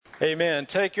Amen.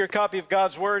 Take your copy of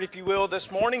God's Word, if you will, this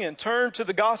morning and turn to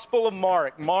the Gospel of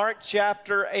Mark. Mark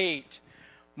chapter 8.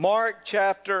 Mark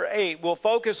chapter 8. We'll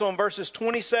focus on verses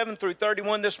 27 through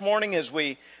 31 this morning as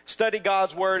we study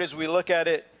God's Word, as we look at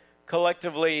it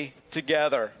collectively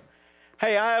together.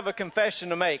 Hey, I have a confession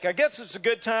to make. I guess it's a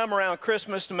good time around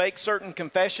Christmas to make certain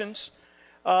confessions.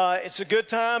 It's a good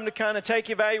time to kind of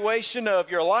take evaluation of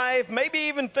your life, maybe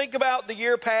even think about the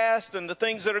year past and the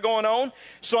things that are going on.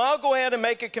 So I'll go ahead and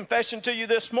make a confession to you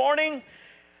this morning.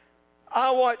 I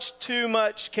watch too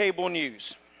much cable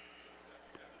news.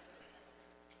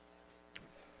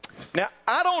 Now,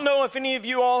 I don't know if any of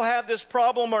you all have this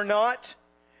problem or not,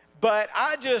 but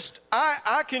I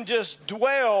can just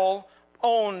dwell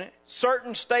on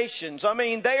certain stations. I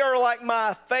mean, they are like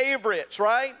my favorites,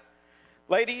 right?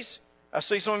 Ladies, I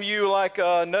see some of you like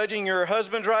nudging your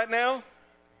husbands right now,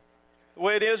 the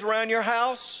way it is around your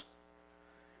house.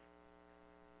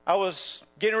 I was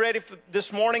getting ready for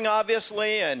this morning,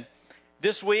 obviously, and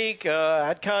this week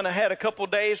I'd kind of had a couple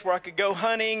days where I could go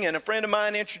hunting, and a friend of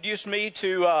mine introduced me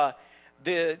to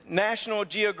the National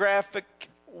Geographic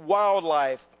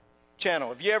Wildlife Channel.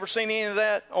 Have you ever seen any of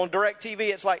that on DirecTV?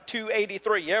 It's like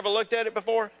 283. You ever looked at it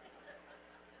before?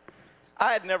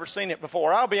 I had never seen it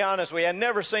before. I'll be honest with you, I'd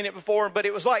never seen it before, but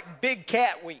it was like Big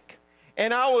Cat Week.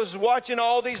 And I was watching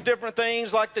all these different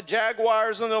things like the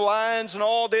jaguars and the lions and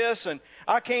all this, and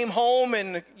I came home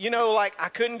and, I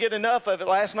couldn't get enough of it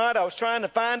last night. I was trying to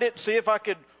find it, see if I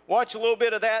could watch a little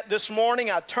bit of that this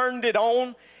morning. I turned it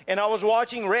on, and I was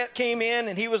watching. Rhett came in,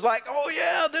 and he was like, "Oh,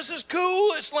 yeah, this is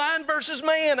cool. It's lion versus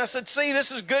man." I said, "See,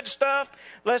 this is good stuff."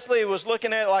 Leslie was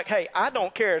looking at it like, "Hey, I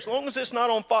don't care. As long as it's not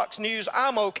on Fox News,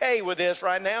 I'm okay with this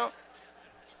right now."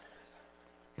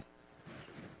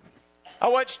 I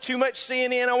watch too much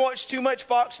CNN. I watch too much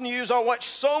Fox News. I watch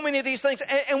so many of these things.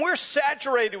 And we're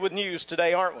saturated with news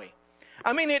today, aren't we?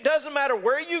 I mean, it doesn't matter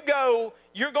where you go,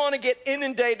 you're going to get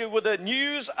inundated with the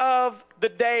news of the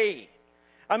day.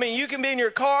 I mean, you can be in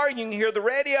your car, you can hear the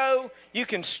radio, you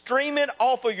can stream it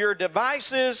off of your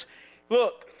devices.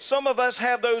 Look, some of us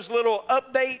have those little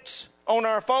updates on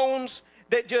our phones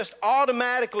that just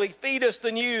automatically feed us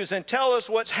the news and tell us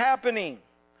what's happening.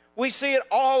 We see it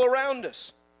all around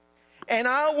us. And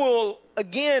I will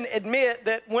again admit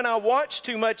that when I watch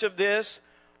too much of this,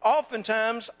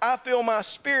 oftentimes I feel my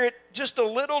spirit just a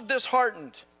little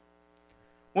disheartened.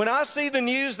 When I see the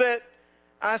news that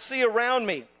I see around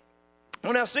me,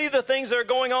 when I see the things that are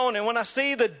going on, and when I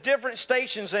see the different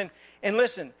stations, and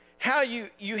listen, how you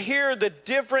hear the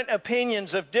different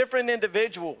opinions of different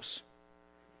individuals,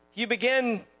 you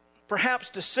begin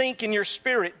perhaps to sink in your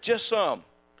spirit just some.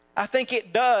 I think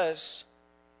it does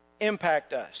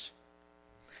impact us.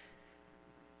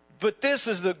 But this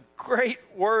is the great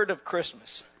word of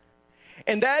Christmas.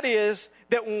 And that is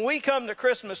that when we come to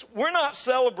Christmas, we're not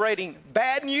celebrating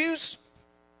bad news.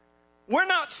 We're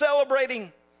not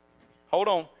celebrating,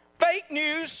 fake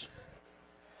news.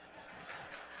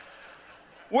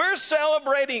 We're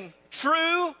celebrating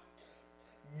true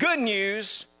good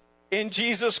news in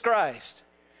Jesus Christ.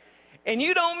 And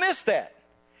you don't miss that.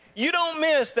 You don't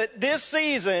miss that this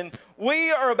season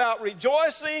we are about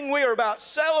rejoicing. We are about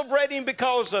celebrating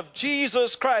because of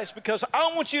Jesus Christ. Because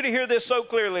I want you to hear this so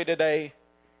clearly today.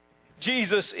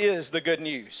 Jesus is the good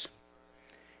news.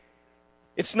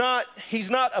 He's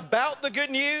not about the good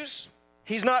news.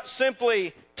 He's not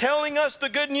simply telling us the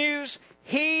good news.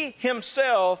 He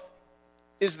himself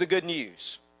is the good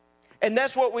news. And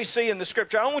that's what we see in the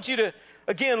scripture. I want you to,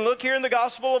 again, look here in the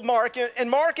Gospel of Mark. And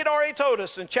Mark had already told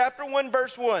us in chapter 1,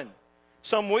 verse 1.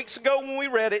 Some weeks ago when we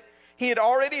read it, he had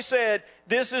already said,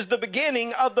 this is the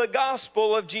beginning of the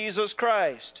gospel of Jesus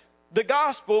Christ. The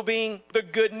gospel being the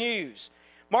good news.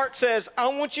 Mark says, I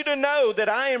want you to know that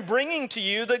I am bringing to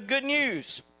you the good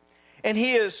news. And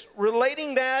he is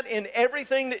relating that in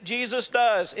everything that Jesus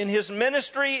does. In his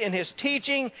ministry, in his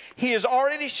teaching, he has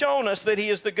already shown us that he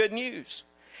is the good news.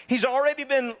 He's already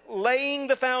been laying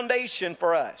the foundation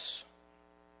for us.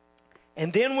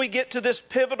 And then we get to this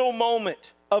pivotal moment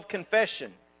of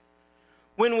confession.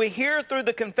 When we hear through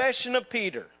the confession of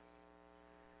Peter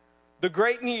the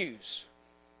great news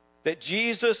that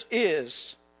Jesus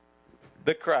is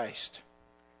the Christ.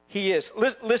 He is.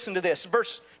 Listen to this.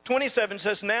 Verse 27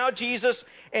 says, Now Jesus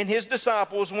and his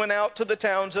disciples went out to the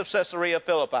towns of Caesarea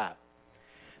Philippi.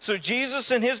 So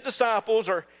Jesus and his disciples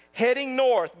are heading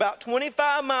north. About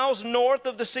 25 miles north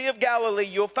of the Sea of Galilee,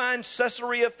 you'll find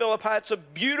Caesarea Philippi. It's a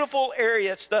beautiful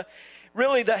area. It's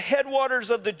really the headwaters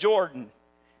of the Jordan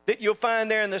that you'll find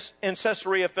there in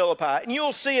Caesarea Philippi. And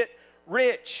you'll see it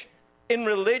rich in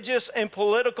religious and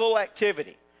political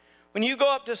activity. When you go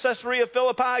up to Caesarea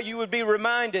Philippi, you would be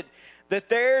reminded that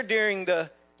there during the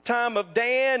time of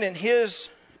Dan and his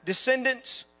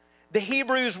descendants, the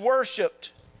Hebrews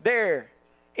worshiped there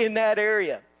in that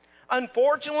area.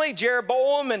 Unfortunately,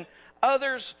 Jeroboam and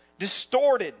others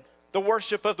distorted the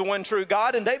worship of the one true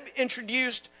God, and they've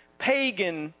introduced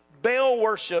pagan Baal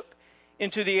worship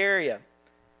into the area.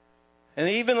 And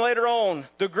even later on,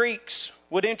 the Greeks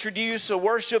would introduce a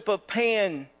worship of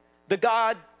Pan, the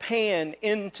god Pan,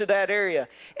 into that area.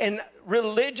 And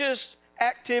religious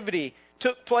activity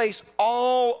took place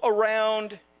all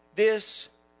around this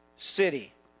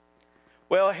city.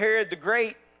 Well, Herod the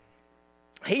Great,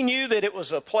 he knew that it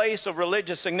was a place of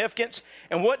religious significance.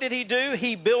 And what did he do?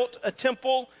 He built a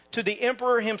temple to the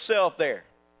emperor himself there.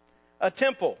 A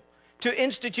temple to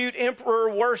institute emperor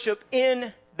worship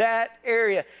in that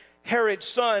area. Herod's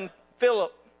son,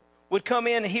 Philip, would come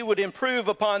in and he would improve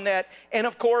upon that. And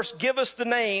of course, give us the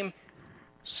name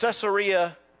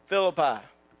Caesarea Philippi.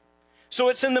 So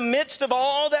it's in the midst of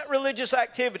all that religious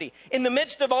activity, in the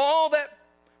midst of all that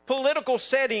political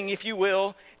setting, if you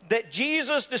will, that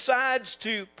Jesus decides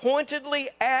to pointedly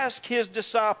ask his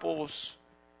disciples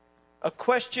a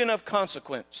question of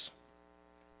consequence.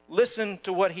 Listen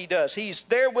to what he does. He's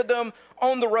there with them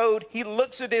on the road. He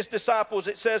looks at his disciples,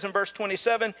 it says in verse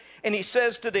 27, and he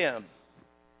says to them,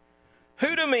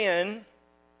 "Who do men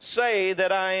say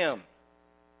that I am?"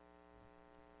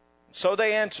 So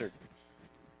they answered,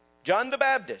 "John the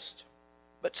Baptist,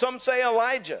 but some say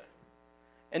Elijah,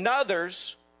 and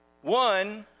others,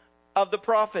 one of the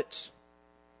prophets."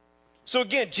 So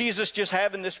again, Jesus just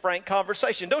having this frank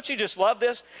conversation. Don't you just love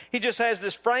this? He just has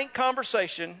this frank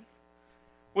conversation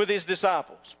with his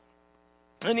disciples.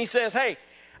 And he says, hey,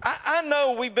 I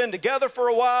know we've been together for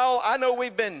a while. I know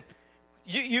you've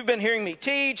been hearing me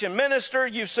teach and minister.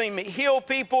 You've seen me heal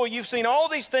people. You've seen all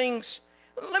these things.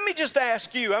 Let me just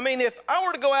ask you, I mean, if I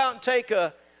were to go out and take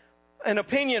an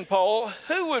opinion poll,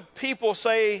 who would people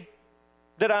say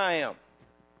that I am?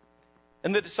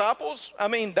 And the disciples, I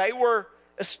mean, they were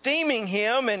esteeming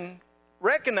him and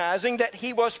recognizing that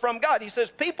he was from God. He says,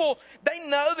 people, they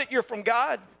know that you're from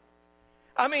God.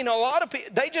 I mean, a lot of people,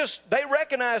 they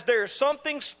recognize there's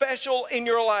something special in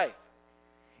your life.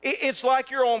 It's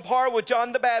like you're on par with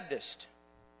John the Baptist.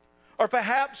 Or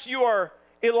perhaps you are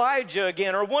Elijah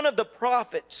again, or one of the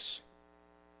prophets.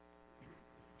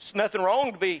 It's nothing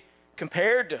wrong to be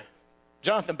compared to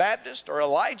John the Baptist or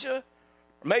Elijah,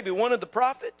 or maybe one of the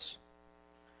prophets.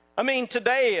 I mean,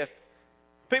 today, if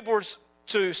people were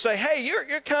to say, hey,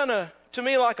 you're kind of, to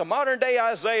me, like a modern day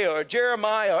Isaiah or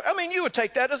Jeremiah, I mean, you would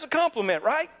take that as a compliment,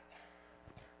 right?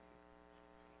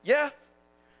 Yeah.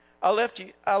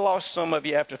 I lost some of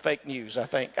you after fake news, I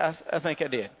think. I think I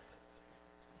did.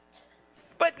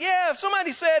 But yeah, if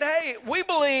somebody said, hey, we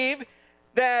believe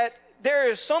that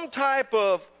there is some type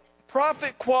of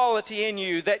prophet quality in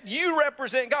you, that you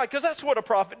represent God, because that's what a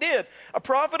prophet did. A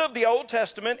prophet of the Old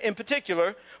Testament in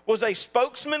particular was a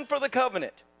spokesman for the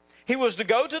covenant. He was to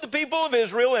go to the people of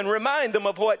Israel and remind them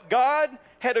of what God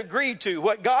had agreed to,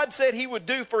 what God said he would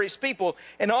do for his people,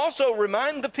 and also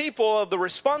remind the people of the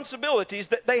responsibilities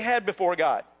that they had before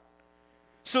God.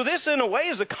 So this, in a way,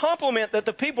 is a compliment that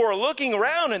the people are looking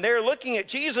around and they're looking at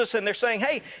Jesus and they're saying,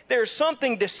 hey, there's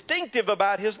something distinctive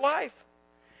about his life.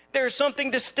 There's something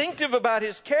distinctive about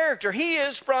his character. He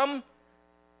is from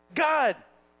God.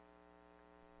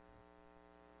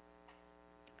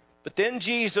 But then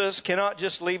Jesus cannot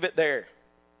just leave it there.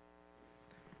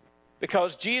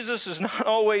 Because Jesus is not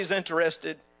always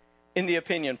interested in the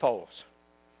opinion polls.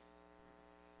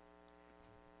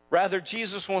 Rather,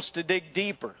 Jesus wants to dig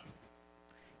deeper.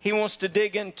 He wants to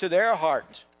dig into their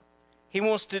heart. He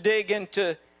wants to dig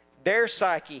into their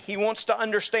psyche. He wants to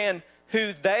understand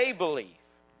who they believe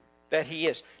that he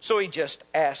is. So he just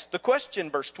asked the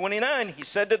question, verse 29. He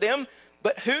said to them,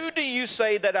 "But who do you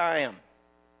say that I am?"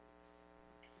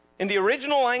 In the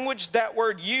original language, that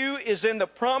word "you" is in the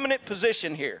prominent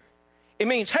position here. It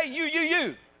means, hey,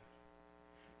 you.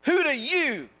 Who do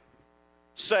you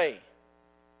say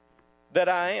that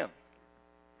I am?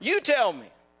 You tell me.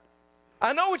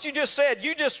 I know what you just said.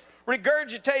 You just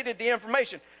regurgitated the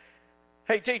information.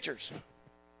 Hey, teachers,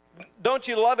 don't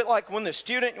you love it like when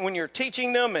when you're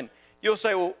teaching them and you'll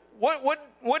say, well,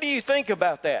 what do you think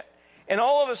about that? And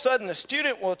all of a sudden the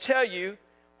student will tell you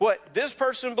what this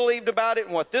person believed about it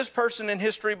and what this person in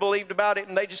history believed about it,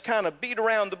 and they just kind of beat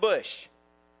around the bush.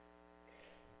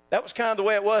 That was kind of the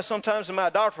way it was sometimes in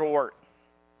my doctoral work.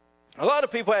 A lot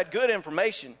of people had good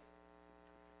information.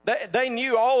 They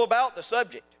knew all about the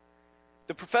subject.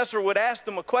 The professor would ask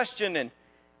them a question and,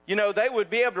 they would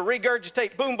be able to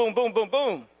regurgitate boom, boom, boom, boom,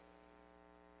 boom.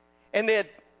 And the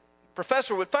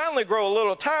professor would finally grow a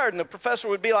little tired and the professor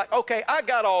would be like, okay, I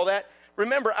got all that.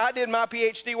 remember, I did my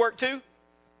PhD work too.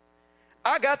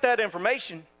 I got that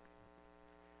information.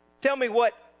 Tell me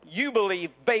what you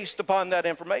believe based upon that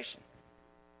information.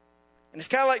 And it's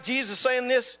kind of like Jesus saying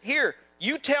this here.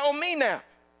 You tell me now.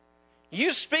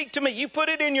 You speak to me. You put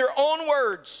it in your own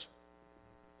words.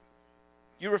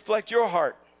 You reflect your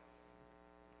heart.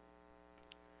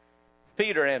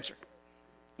 Peter answered.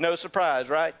 No surprise,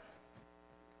 right?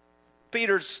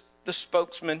 Peter's the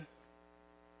spokesman,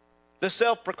 the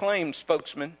self-proclaimed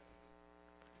spokesman.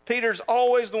 Peter's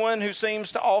always the one who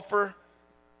seems to offer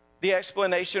the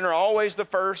explanation, or always the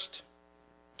first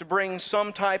to bring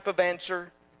some type of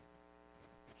answer.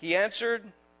 He answered,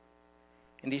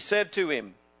 and he said to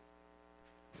him,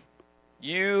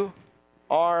 "You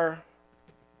are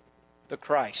the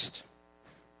Christ."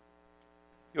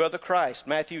 You are the Christ.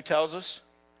 Matthew tells us,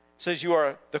 says you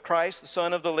are the Christ, the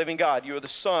Son of the living God. You are the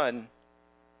Son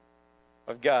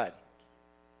of God.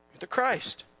 You're the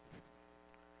Christ.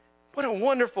 What a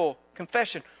wonderful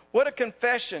confession. What a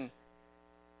confession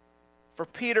for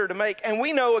Peter to make. And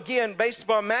we know, again, based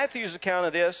upon Matthew's account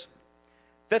of this,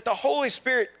 that the Holy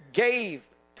Spirit gave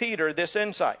Peter this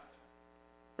insight.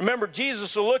 Remember,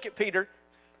 Jesus will look at Peter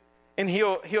and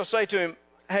he'll say to him,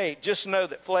 "Hey, just know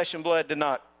that flesh and blood did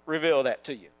not reveal that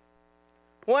to you."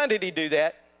 Why did he do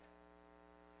that?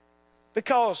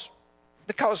 Because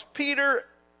Peter,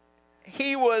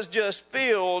 he was just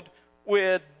filled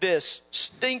with this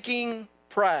stinking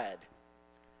pride.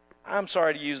 I'm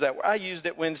sorry to use that word. I used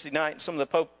it Wednesday night, and some of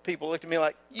the people looked at me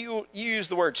like, you used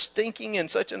the word stinking in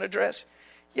such an address?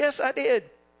 Yes, I did.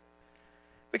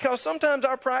 Because sometimes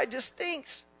our pride just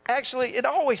stinks. Actually, it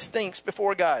always stinks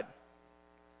before God.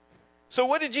 So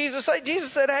what did Jesus say?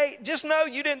 Jesus said, "Hey, just know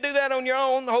you didn't do that on your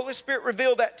own. The Holy Spirit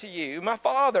revealed that to you. My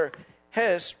Father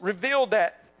has revealed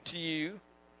that to you."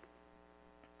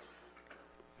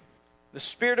 The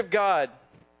Spirit of God,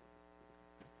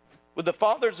 with the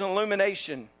Father's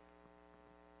illumination,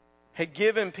 had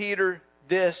given Peter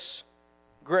this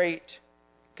great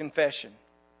confession.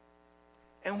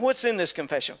 And what's in this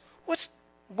confession?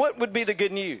 What would be the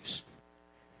good news?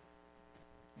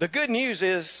 The good news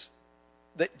is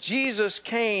that Jesus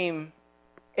came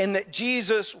and that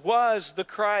Jesus was the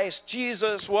Christ.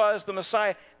 Jesus was the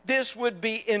Messiah. This would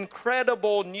be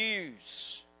incredible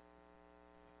news.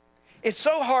 It's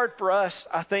so hard for us,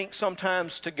 I think,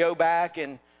 sometimes to go back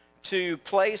and to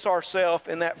place ourselves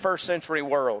in that first century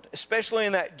world, especially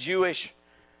in that Jewish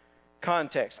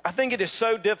context. I think it is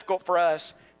so difficult for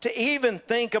us to even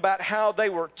think about how they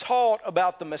were taught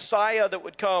about the Messiah that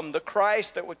would come, the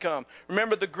Christ that would come.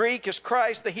 Remember, the Greek is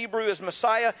Christ, the Hebrew is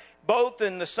Messiah, both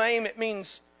in the same,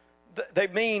 they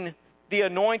mean the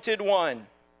anointed one,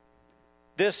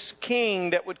 this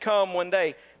king that would come one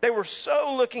day. They were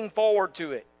so looking forward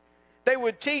to it. They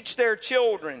would teach their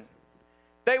children.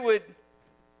 They would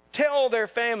tell their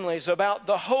families about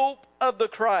the hope of the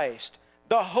Christ,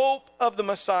 the hope of the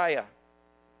Messiah.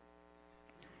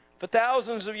 For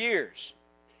thousands of years,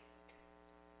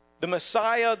 the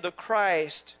Messiah, the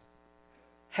Christ,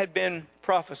 had been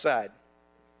prophesied.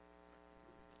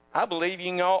 I believe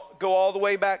you can go all the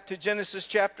way back to Genesis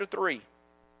chapter 3.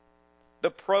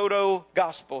 The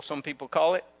proto-gospel, some people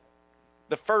call it.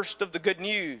 The first of the good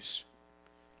news.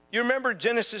 You remember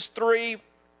Genesis 3?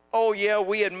 Oh yeah,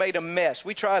 we had made a mess.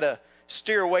 We try to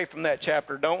steer away from that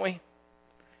chapter, don't we?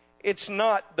 It's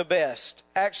not the best.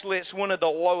 Actually, it's one of the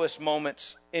lowest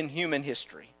moments in human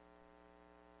history.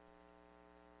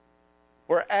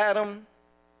 Where Adam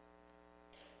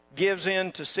gives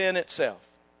in to sin itself.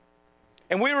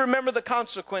 And we remember the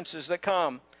consequences that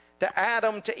come to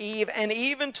Adam, to Eve, and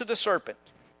even to the serpent.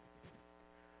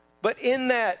 But in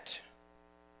that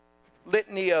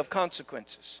litany of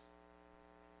consequences,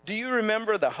 do you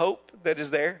remember the hope that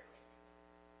is there?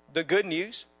 The good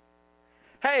news?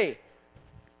 Hey,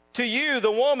 to you,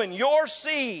 the woman, your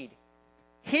seed,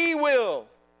 he will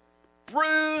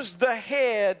bruise the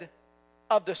head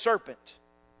of the serpent.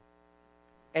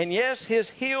 And yes, his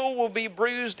heel will be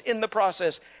bruised in the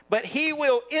process. But he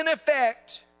will, in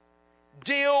effect,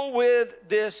 deal with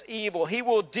this evil. He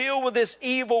will deal with this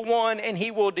evil one and he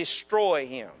will destroy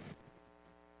him.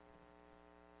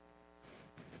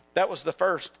 That was the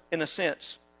first, in a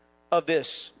sense, of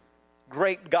this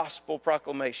great gospel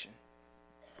proclamation.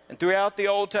 And throughout the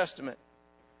Old Testament,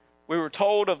 we were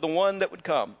told of the one that would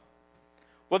come.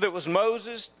 Whether it was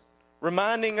Moses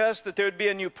reminding us that there would be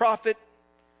a new prophet,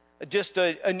 just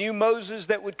a new Moses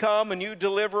that would come, a new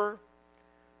deliverer.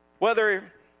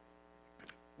 Whether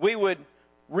we would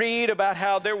read about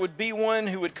how there would be one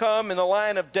who would come in the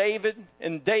line of David,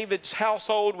 and David's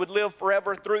household would live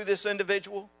forever through this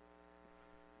individual.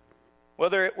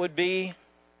 Whether it would be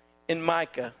in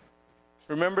Micah,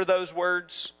 Remember those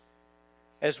words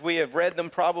as we have read them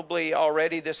probably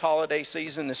already this holiday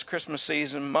season, this Christmas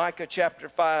season. Micah chapter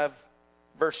 5,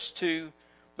 verse 2.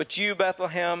 But you,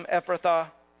 Bethlehem Ephrathah,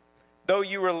 though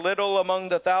you were little among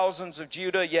the thousands of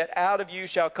Judah, yet out of you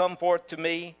shall come forth to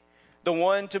me the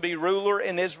one to be ruler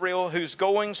in Israel, whose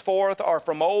goings forth are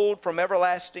from old, from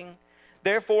everlasting.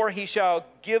 Therefore he shall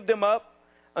give them up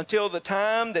until the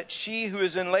time that she who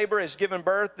is in labor has given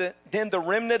birth. Then the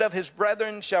remnant of his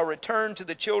brethren shall return to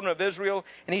the children of Israel,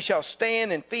 and he shall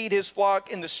stand and feed his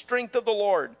flock in the strength of the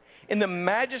Lord, in the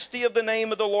majesty of the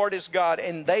name of the Lord his God,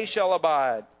 and they shall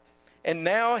abide. And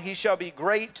now he shall be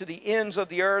great to the ends of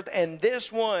the earth, and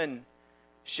this one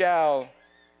shall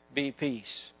be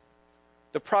peace.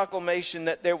 The proclamation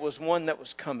that there was one that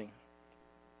was coming.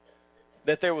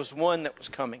 That there was one that was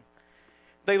coming.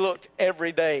 They looked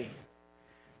every day.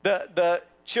 The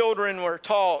children were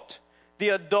taught. The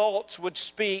adults would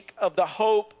speak of the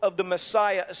hope of the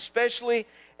Messiah, especially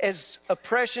as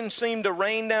oppression seemed to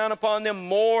rain down upon them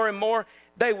more and more.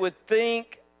 They would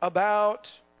think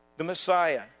about the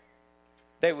Messiah.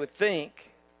 They would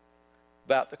think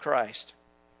about the Christ.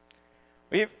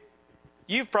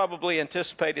 You've probably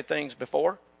anticipated things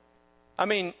before. I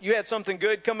mean, you had something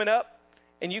good coming up,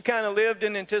 and you kind of lived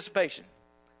in anticipation.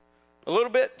 A little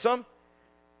bit, some.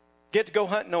 Get to go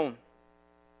hunting on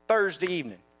Thursday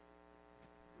evening.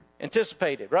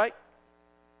 Anticipated, right?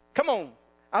 Come on.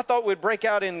 I thought we'd break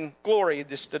out in glory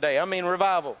today. I mean,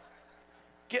 revival.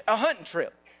 Get a hunting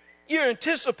trip. You're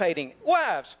anticipating.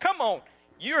 Wives, come on.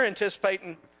 You're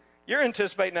anticipating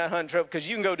that hunting trip because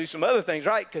you can go do some other things,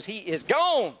 right? Because he is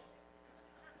gone.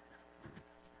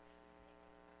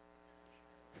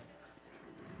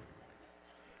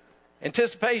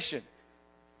 Anticipation.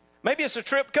 Maybe it's a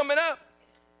trip coming up.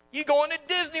 You going to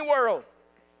Disney World.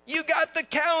 You got the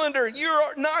calendar.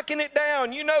 You're knocking it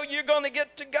down. You know you're going to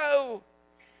get to go.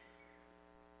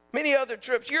 Many other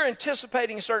trips. You're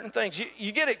anticipating certain things.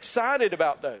 You get excited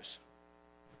about those.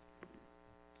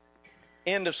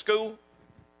 End of school.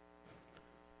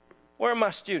 Where are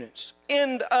my students?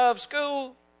 End of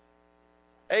school.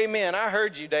 Amen. I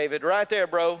heard you, David. Right there,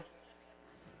 bro.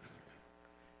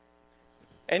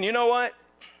 And you know what?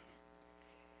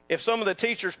 If some of the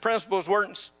teachers, principals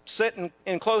weren't sitting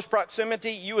in close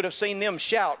proximity, you would have seen them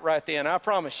shout right then, I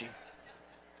promise you.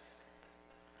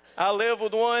 I live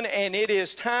with one, and it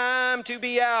is time to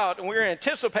be out, and we're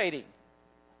anticipating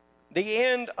the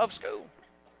end of school.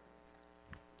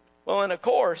 Well, and of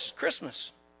course,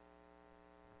 Christmas.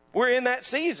 We're in that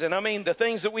season. I mean, the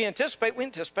things that we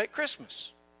anticipate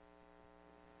Christmas.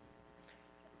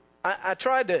 I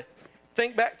tried to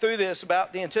think back through this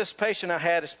about the anticipation I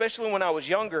had, especially when I was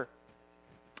younger.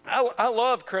 I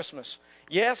loved Christmas.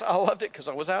 Yes, I loved it because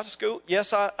I was out of school.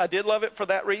 Yes, I did love it for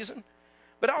that reason.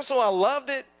 But also I loved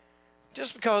it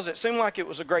just because it seemed like it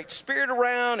was a great spirit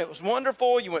around. It was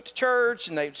wonderful. You went to church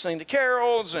and they'd sing the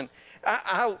carols. And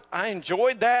I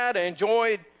enjoyed that. I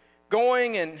enjoyed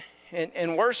going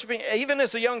and worshiping. Even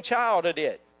as a young child, I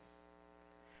did.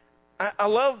 I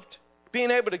loved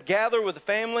being able to gather with the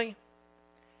family.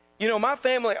 You know, my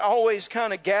family always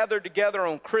kind of gathered together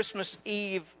on Christmas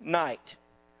Eve night.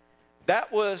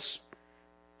 That was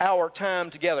our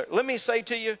time together. Let me say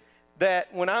to you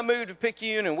that when I moved to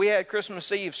Picayune and we had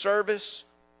Christmas Eve service,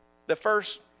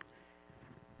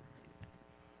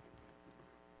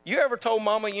 you ever told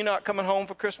Mama you're not coming home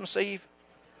for Christmas Eve?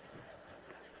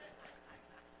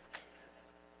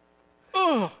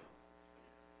 Ugh.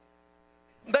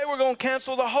 They were going to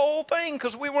cancel the whole thing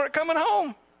because we weren't coming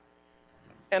home.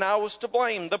 And I was to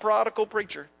blame, the prodigal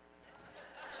preacher.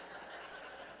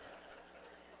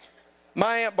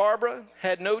 My Aunt Barbara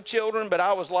had no children, but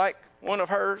I was like one of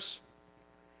hers.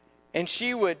 And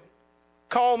she would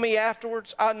call me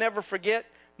afterwards. I'll never forget.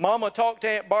 Mama talked to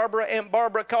Aunt Barbara. Aunt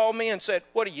Barbara called me and said,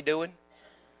 "What are you doing?"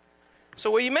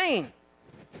 So, "What do you mean?"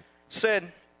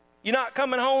 Said, "You're not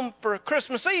coming home for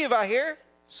Christmas Eve, I hear."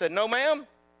 Said, "No, ma'am."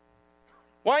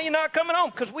 "Why are you not coming home?"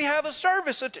 "Because we have a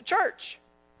service at the church.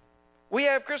 We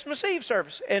have Christmas Eve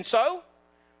service." "And so?"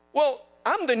 "Well,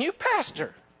 I'm the new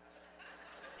pastor.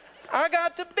 I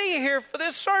got to be here for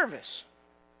this service."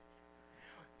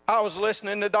 I was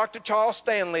listening to Dr. Charles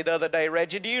Stanley the other day.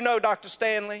 Reggie, do you know Dr.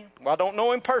 Stanley? Well, I don't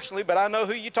know him personally, but I know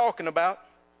who you're talking about.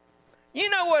 You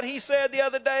know what he said the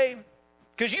other day?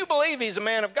 Because you believe he's a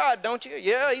man of God, don't you?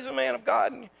 Yeah, he's a man of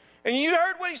God. And you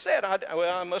heard what he said.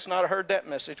 I must not have heard that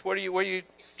message. Where are you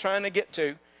trying to get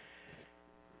to?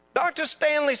 Dr.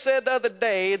 Stanley said the other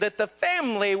day that the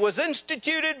family was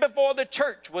instituted before the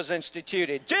church was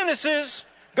instituted. Genesis,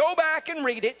 go back and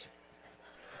read it.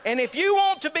 And if you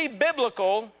want to be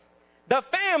biblical, the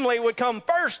family would come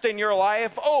first in your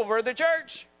life over the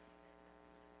church.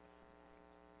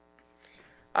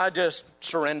 I just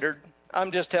surrendered.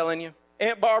 I'm just telling you.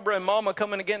 Aunt Barbara and Mama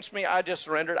coming against me, I just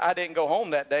surrendered. I didn't go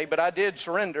home that day, but I did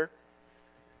surrender.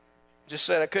 Just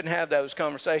said I couldn't have those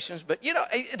conversations. But, you know,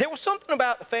 there was something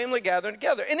about the family gathering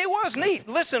together. And it was neat.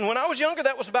 Listen, when I was younger,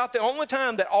 that was about the only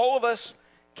time that all of us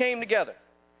came together.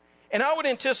 And I would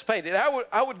anticipate it.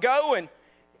 I would go and,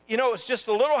 you know, it was just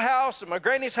a little house at my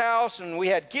granny's house, and we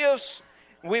had gifts.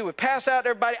 We would pass out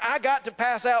to everybody. I got to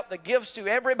pass out the gifts to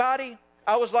everybody.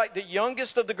 I was like the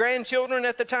youngest of the grandchildren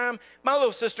at the time. My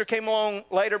little sister came along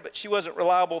later, but she wasn't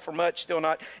reliable for much, still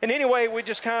not. And anyway, we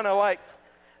just kind of like,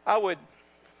 I would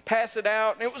pass it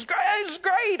out, and it was great. It was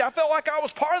great. I felt like I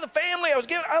was part of the family.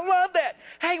 I love that.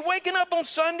 Hey, waking up on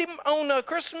Sunday, on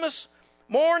Christmas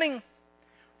morning,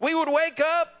 we would wake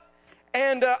up,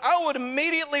 and I would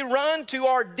immediately run to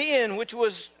our den, which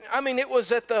was, it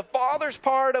was at the farthest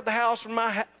part of the house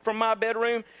from my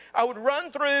bedroom. I would run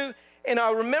through, and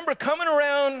I remember coming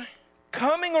around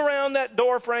that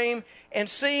door frame and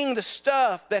seeing the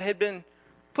stuff that had been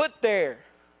put there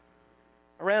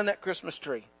around that Christmas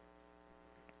tree.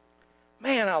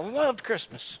 Man, I loved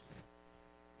Christmas.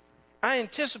 I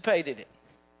anticipated it.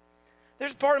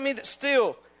 There's a part of me that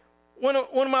still, one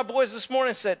of my boys this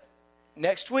morning said,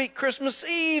 next week, Christmas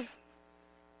Eve.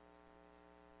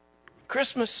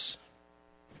 Christmas.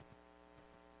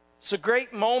 It's a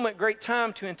great moment, great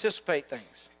time to anticipate things.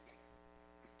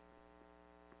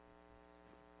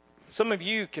 Some of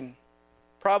you can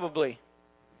probably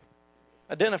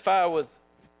identify with,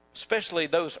 especially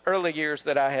those early years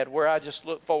that I had, where I just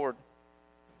looked forward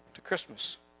to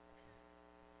Christmas.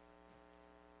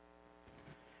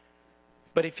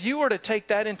 But if you were to take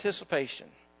that anticipation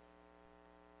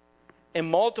and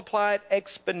multiply it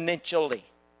exponentially,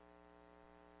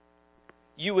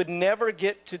 you would never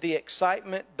get to the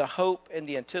excitement, the hope, and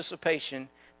the anticipation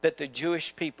that the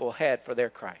Jewish people had for their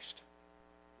Christ,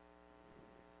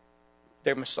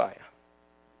 their Messiah.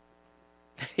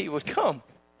 He would come.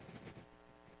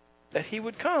 That he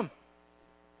would come.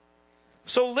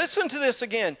 So listen to this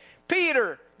again.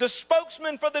 Peter, the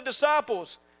spokesman for the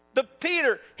disciples,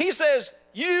 he says,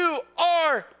 you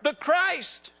are the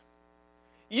Christ.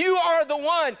 You are the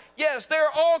one. Yes, there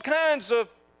are all kinds of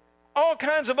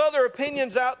other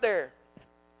opinions out there.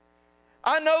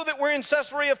 I know that we're in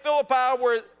Caesarea Philippi,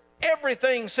 where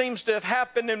everything seems to have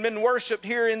happened and been worshipped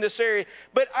here in this area.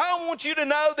 But I want you to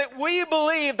know that we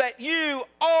believe that you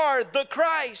are the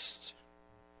Christ.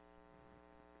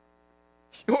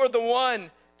 You're the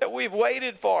one that we've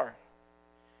waited for.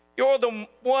 You're the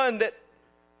one that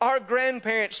our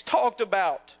grandparents talked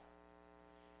about.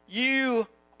 You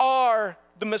are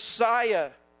the Messiah.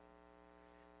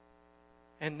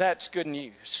 And that's good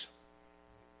news.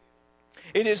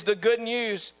 It is the good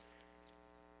news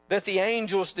that the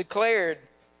angels declared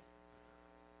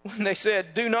when they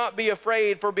said, do not be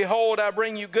afraid, for behold, I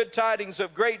bring you good tidings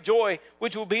of great joy,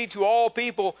 which will be to all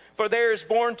people. For there is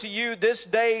born to you this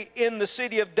day in the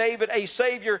city of David a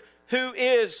Savior, who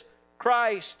is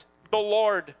Christ the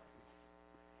Lord.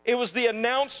 It was the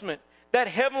announcement, that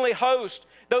heavenly host,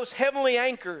 those heavenly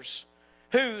anchors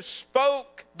who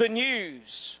spoke the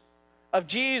news of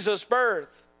Jesus' birth,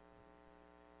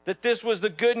 that this was the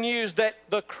good news that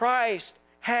the Christ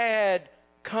had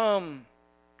come.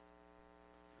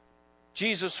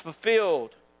 Jesus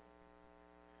fulfilled,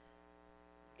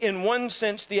 in one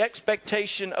sense, the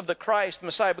expectation of the Christ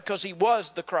Messiah, because he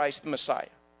was the Christ Messiah.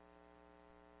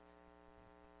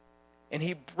 And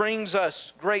he brings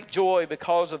us great joy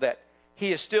because of that.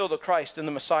 He is still the Christ and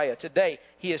the Messiah today.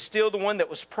 He is still the one that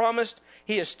was promised.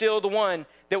 He is still the one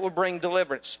that will bring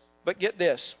deliverance. But get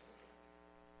this.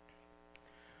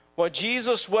 Well,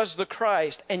 Jesus was the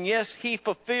Christ, and yes, he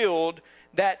fulfilled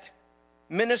that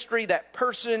ministry, that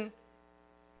person.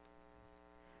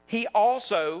 He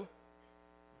also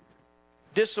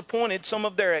disappointed some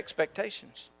of their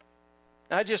expectations.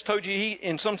 I just told you,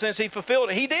 in some sense, he fulfilled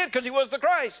it. He did, because he was the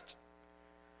Christ.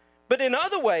 But in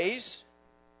other ways,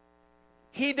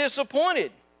 he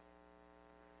disappointed.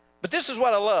 But this is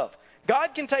what I love.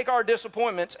 God can take our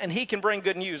disappointments and he can bring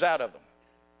good news out of them.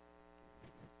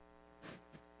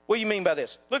 What do you mean by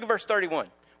this? Look at verse 31.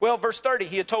 Well, verse 30,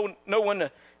 he had told no one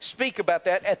to speak about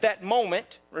that at that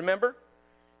moment, remember?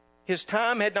 His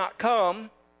time had not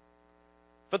come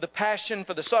for the passion,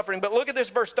 for the suffering. But look at this,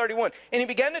 verse 31. And he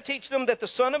began to teach them that the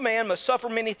Son of Man must suffer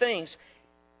many things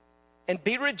and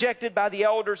be rejected by the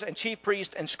elders and chief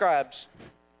priests and scribes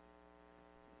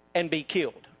and be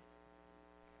killed.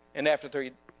 And after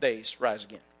 3 days, rise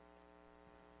again.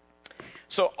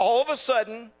 So all of a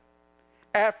sudden,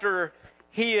 after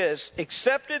he has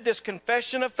accepted this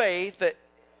confession of faith that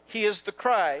he is the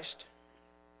Christ,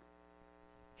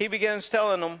 he begins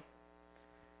telling them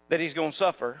that he's going to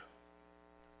suffer,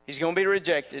 he's going to be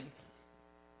rejected,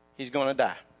 he's going to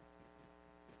die.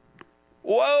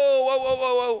 Whoa, whoa, whoa,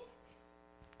 whoa, whoa.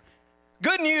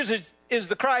 Good news is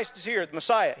the Christ is here, the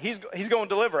Messiah. He's going to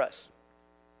deliver us.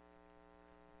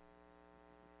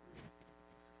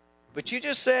 But you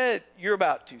just said you're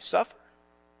about to suffer,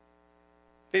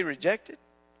 be rejected,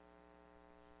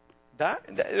 die.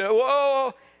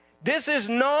 Whoa, this is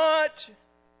not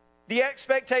the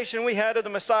expectation we had of the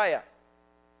Messiah.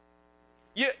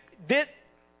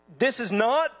 This is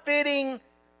not fitting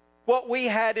what we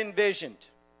had envisioned.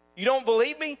 You don't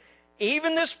believe me?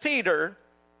 Even this Peter,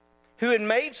 who had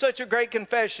made such a great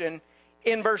confession,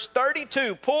 in verse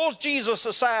 32, pulls Jesus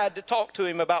aside to talk to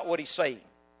him about what he's saying.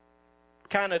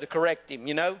 Kind of to correct him,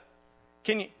 you know?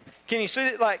 Can you see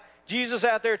it? Like Jesus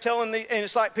out there telling and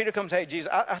it's like Peter comes, hey, Jesus,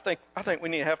 I think we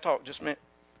need to have a talk just a minute.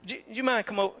 Do you mind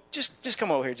come over? Just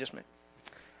come over here just a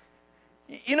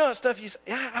minute. You know that stuff you say?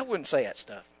 I wouldn't say that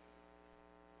stuff.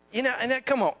 You know, and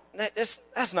come on. That's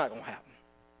not going to happen.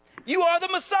 You are the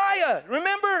Messiah.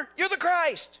 Remember? You're the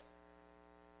Christ.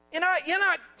 You're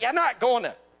not going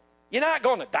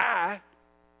to die.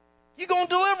 You're going to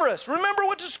deliver us. Remember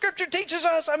what the Scripture teaches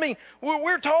us? I mean,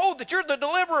 we're told that you're the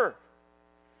deliverer.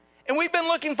 And we've been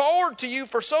looking forward to you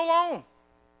for so long.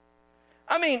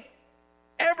 I mean,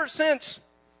 ever since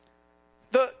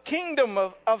the kingdom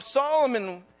of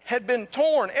Solomon had been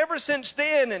torn, ever since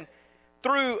then, and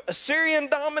through Assyrian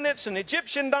dominance and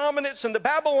Egyptian dominance and the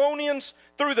Babylonians,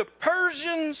 through the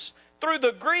Persians, through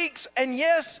the Greeks, and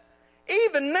yes,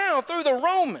 even now through the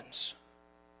Romans.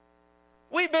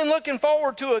 We've been looking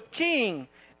forward to a king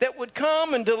that would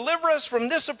come and deliver us from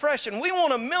this oppression. We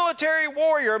want a military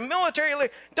warrior, a military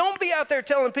leader. Don't be out there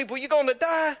telling people you're going to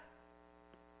die.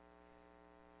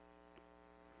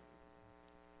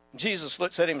 Jesus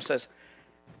looks at him and says,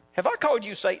 have I called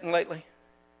you Satan lately?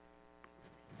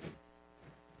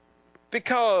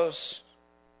 Because,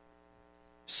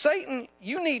 Satan,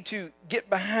 you need to get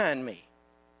behind me.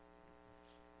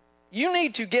 You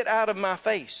need to get out of my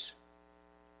face.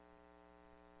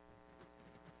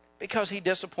 Because he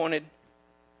disappointed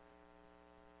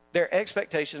their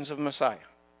expectations of Messiah.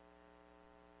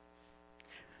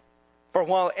 For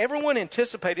while everyone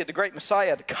anticipated the great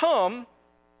Messiah to come,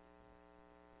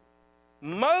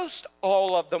 most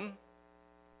all of them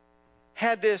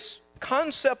had this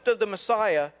concept of the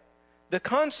Messiah, the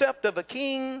concept of a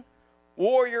king,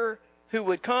 warrior, who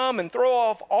would come and throw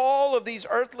off all of these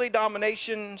earthly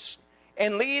dominations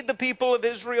and lead the people of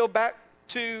Israel back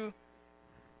to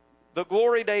the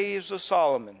glory days of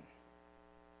Solomon,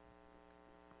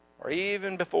 or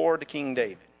even before the King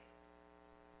David.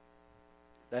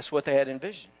 That's what they had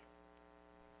envisioned.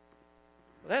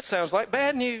 Well, that sounds like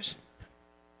bad news.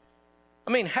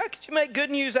 I mean, how could you make good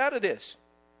news out of this?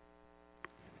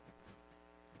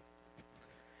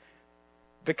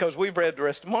 Because we've read the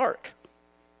rest of Mark.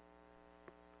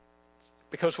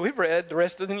 Because we've read the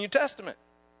rest of the New Testament.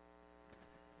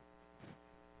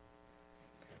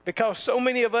 Because so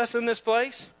many of us in this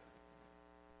place,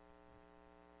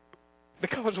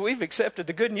 because we've accepted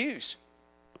the good news.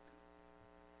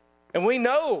 And we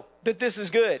know that this is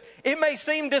good. It may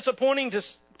seem disappointing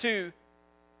to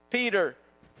Peter.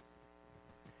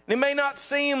 It may not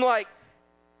seem like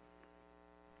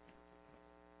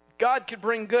God could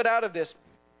bring good out of this,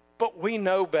 but we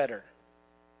know better.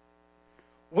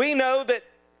 We know that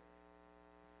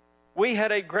we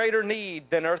had a greater need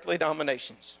than earthly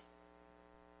dominations.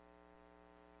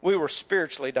 We were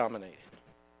spiritually dominated.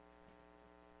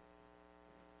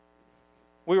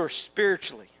 We were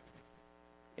spiritually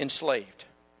enslaved.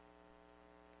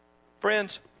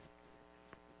 Friends,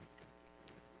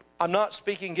 I'm not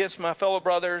speaking against my fellow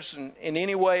brothers in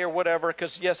any way or whatever,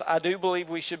 because yes, I do believe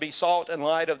we should be salt and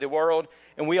light of the world,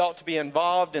 and we ought to be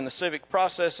involved in the civic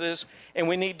processes, and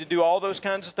we need to do all those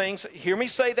kinds of things. Hear me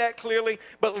say that clearly,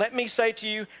 but let me say to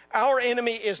you, our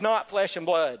enemy is not flesh and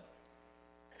blood.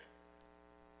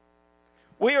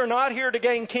 We are not here to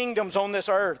gain kingdoms on this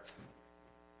earth.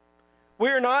 We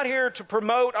are not here to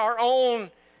promote our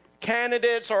own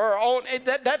candidates or our own.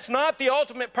 That's not the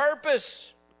ultimate purpose.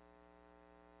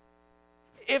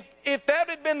 If that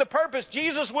had been the purpose,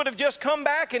 Jesus would have just come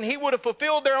back and he would have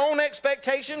fulfilled their own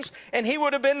expectations, and he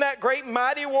would have been that great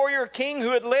mighty warrior king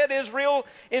who had led Israel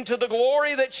into the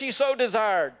glory that she so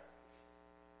desired.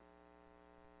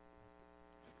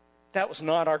 That was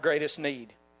not our greatest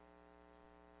need.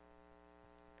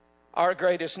 Our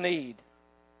greatest need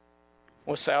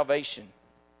was salvation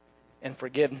and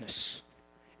forgiveness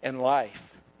and life.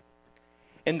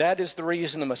 And that is the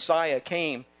reason the Messiah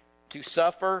came, to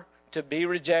suffer, to be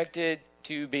rejected,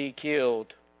 to be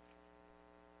killed.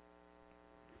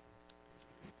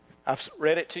 I've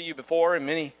read it to you before in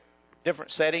many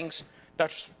different settings.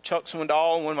 Dr. Chuck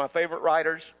Swindoll, one of my favorite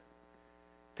writers,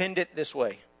 penned it this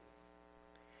way.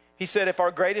 He said, if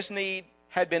our greatest need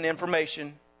had been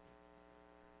information,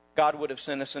 God would have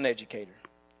sent us an educator.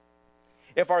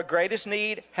 If our greatest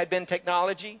need had been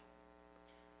technology,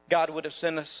 God would have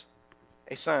sent us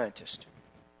a scientist.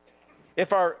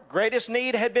 If our greatest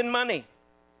need had been money,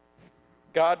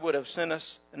 God would have sent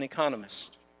us an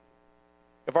economist.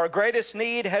 If our greatest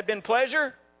need had been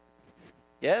pleasure,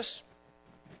 yes,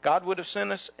 God would have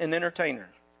sent us an entertainer.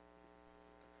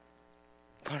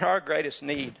 But our greatest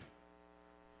need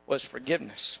was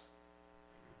forgiveness.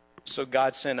 So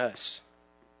God sent us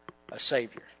a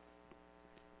Savior.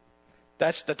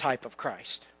 That's the type of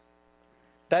Christ.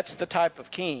 That's the type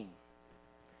of King.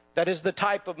 That is the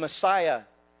type of Messiah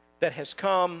that has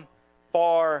come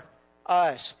for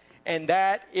us. And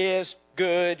that is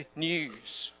good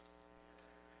news.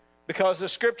 Because the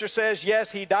Scripture says,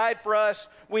 yes, He died for us.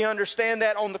 We understand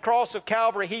that on the cross of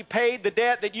Calvary, He paid the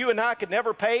debt that you and I could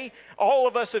never pay. All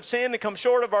of us have sinned and come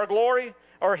short of our glory,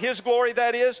 or His glory,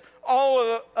 that is.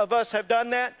 All of us have done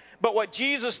that. But what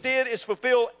Jesus did is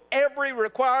fulfill every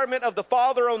requirement of the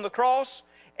Father on the cross,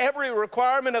 every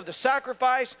requirement of the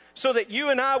sacrifice, so that you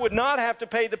and I would not have to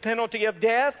pay the penalty of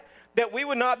death, that we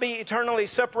would not be eternally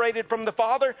separated from the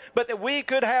Father, but that we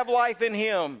could have life in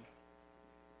Him.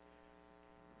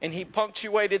 And He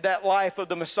punctuated that life of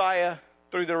the Messiah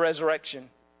through the resurrection,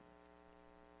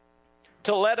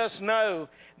 to let us know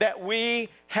that we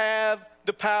have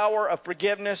the power of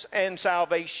forgiveness and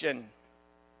salvation.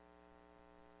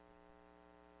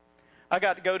 I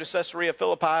got to go to Caesarea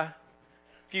Philippi a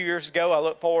few years ago. I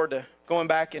look forward to going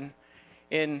back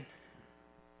in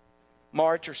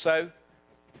March or so.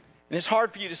 And it's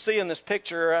hard for you to see in this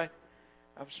picture. I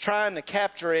was trying to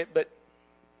capture it, but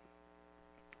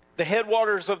the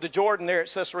headwaters of the Jordan there at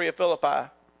Caesarea Philippi.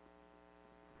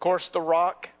 Of course, the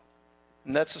rock,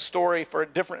 and that's a story for a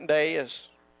different day as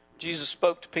Jesus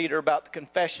spoke to Peter about the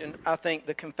confession. I think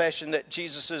the confession that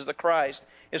Jesus is the Christ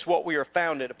is what we are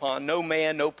founded upon. No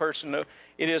man, no person, no,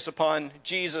 it is upon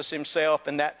Jesus Himself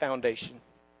and that foundation.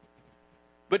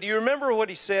 But do you remember what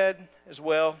He said as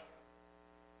well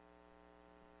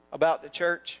about the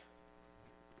church?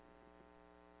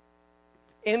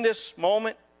 In this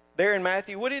moment, there in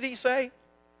Matthew, what did He say?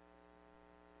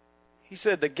 He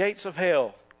said, the gates of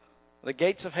hell, the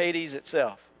gates of Hades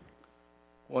itself,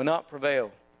 will not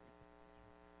prevail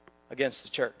against the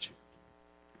church.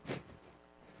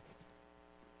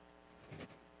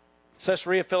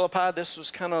 Caesarea Philippi, this was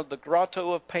kind of the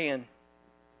grotto of Pan.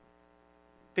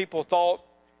 People thought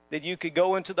that you could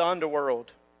go into the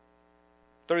underworld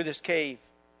through this cave.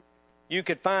 You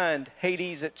could find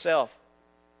Hades itself.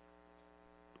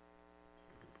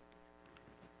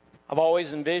 I've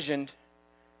always envisioned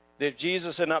that if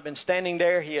Jesus had not been standing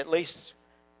there, He at least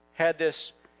had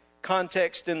this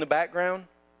context in the background.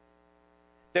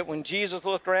 That when Jesus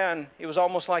looked around, it was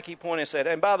almost like He pointed and said,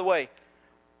 and by the way,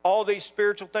 all these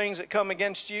spiritual things that come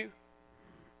against you,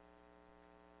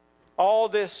 all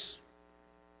this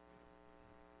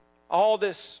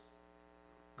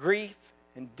grief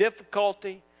and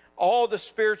difficulty, all the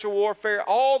spiritual warfare,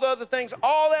 all the other things,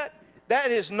 all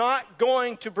that is not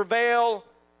going to prevail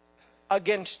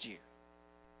against you.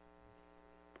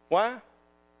 Why?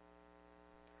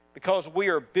 Because we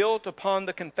are built upon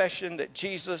the confession that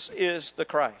Jesus is the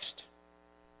Christ.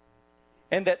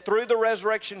 And that through the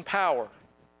resurrection power,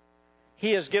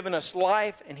 He has given us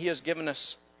life and He has given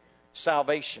us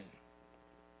salvation.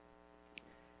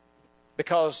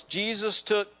 Because Jesus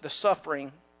took the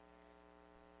suffering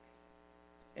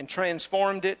and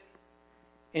transformed it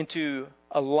into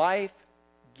a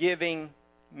life-giving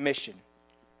mission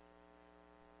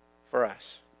for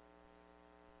us.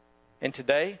 And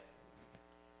today,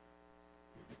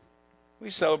 we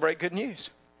celebrate good news.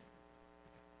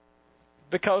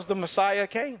 Because the Messiah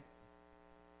came.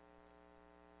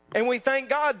 And we thank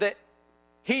God that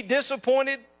He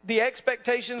disappointed the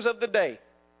expectations of the day.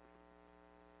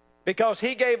 Because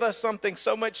He gave us something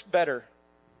so much better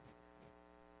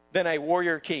than a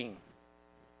warrior king.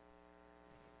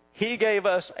 He gave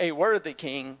us a worthy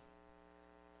king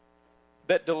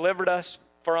that delivered us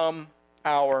from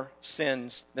our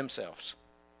sins themselves.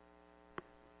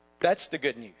 That's the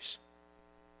good news.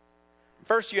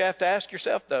 First, you have to ask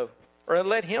yourself, though, or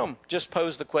let Him just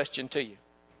pose the question to you.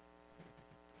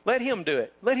 Let Him do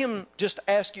it. Let Him just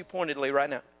ask you pointedly right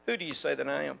now, who do you say that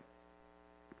I am?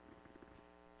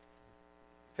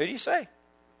 Who do you say?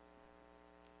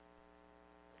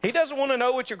 He doesn't want to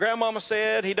know what your grandmama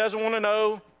said. He doesn't want to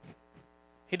know.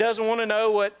 He doesn't want to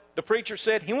know what the preacher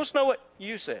said. He wants to know what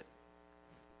you said.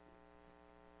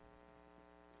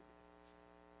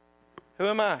 Who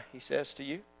am I? He says to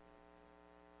you.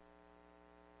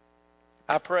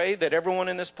 I pray that everyone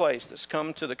in this place that's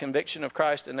come to the conviction of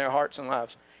Christ in their hearts and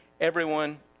lives,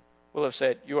 everyone will have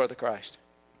said, you are the Christ,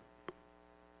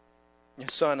 your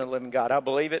Son of the living God. I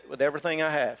believe it with everything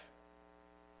I have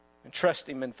and trust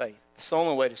Him in faith. It's the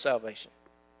only way to salvation.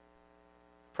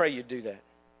 Pray you do that.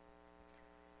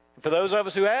 And for those of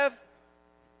us who have,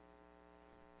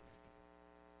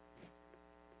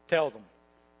 tell them.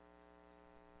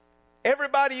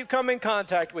 Everybody you come in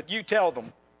contact with, you tell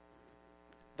them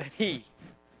that He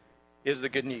is the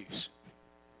good news.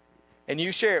 And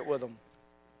you share it with them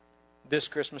this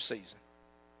Christmas season.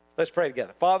 Let's pray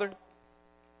together. Father,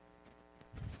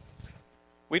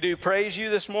 we do praise you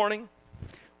this morning.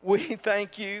 We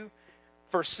thank you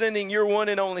for sending your one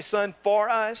and only Son for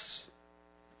us,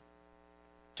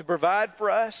 to provide for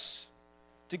us,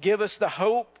 to give us the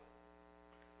hope,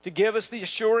 to give us the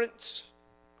assurance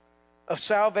of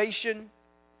salvation,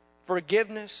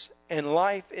 forgiveness, and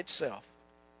life itself.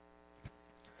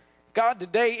 God,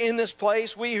 today in this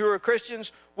place, we who are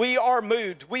Christians, we are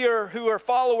moved. Who are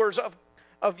followers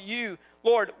of you,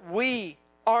 Lord, we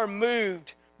are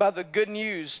moved by the good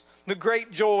news, the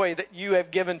great joy that you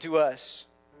have given to us.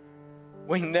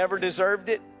 We never deserved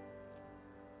it,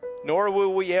 nor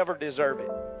will we ever deserve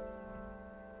it.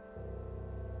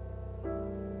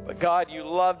 But God, you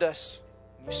loved us.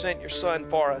 You sent your Son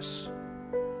for us.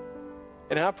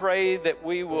 And I pray that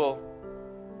we will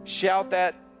shout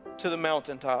that to the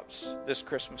mountaintops this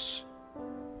Christmas.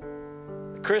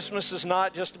 Christmas is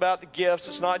not just about the gifts.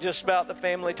 It's not just about the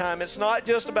family time. It's not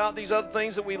just about these other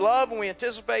things that we love and we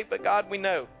anticipate, but God, we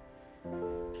know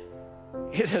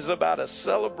it is about a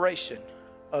celebration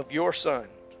of your Son,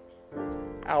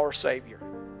 our Savior.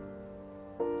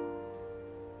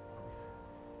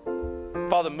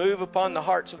 Father, move upon the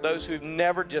hearts of those who've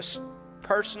never just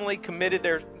personally committed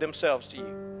themselves to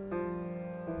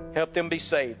you. Help them be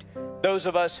saved. Those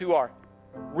of us who are,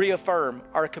 reaffirm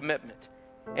our commitment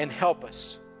and help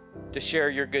us to share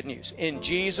your good news. In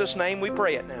Jesus' name we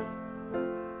pray it now.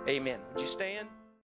 Amen. Would you stand?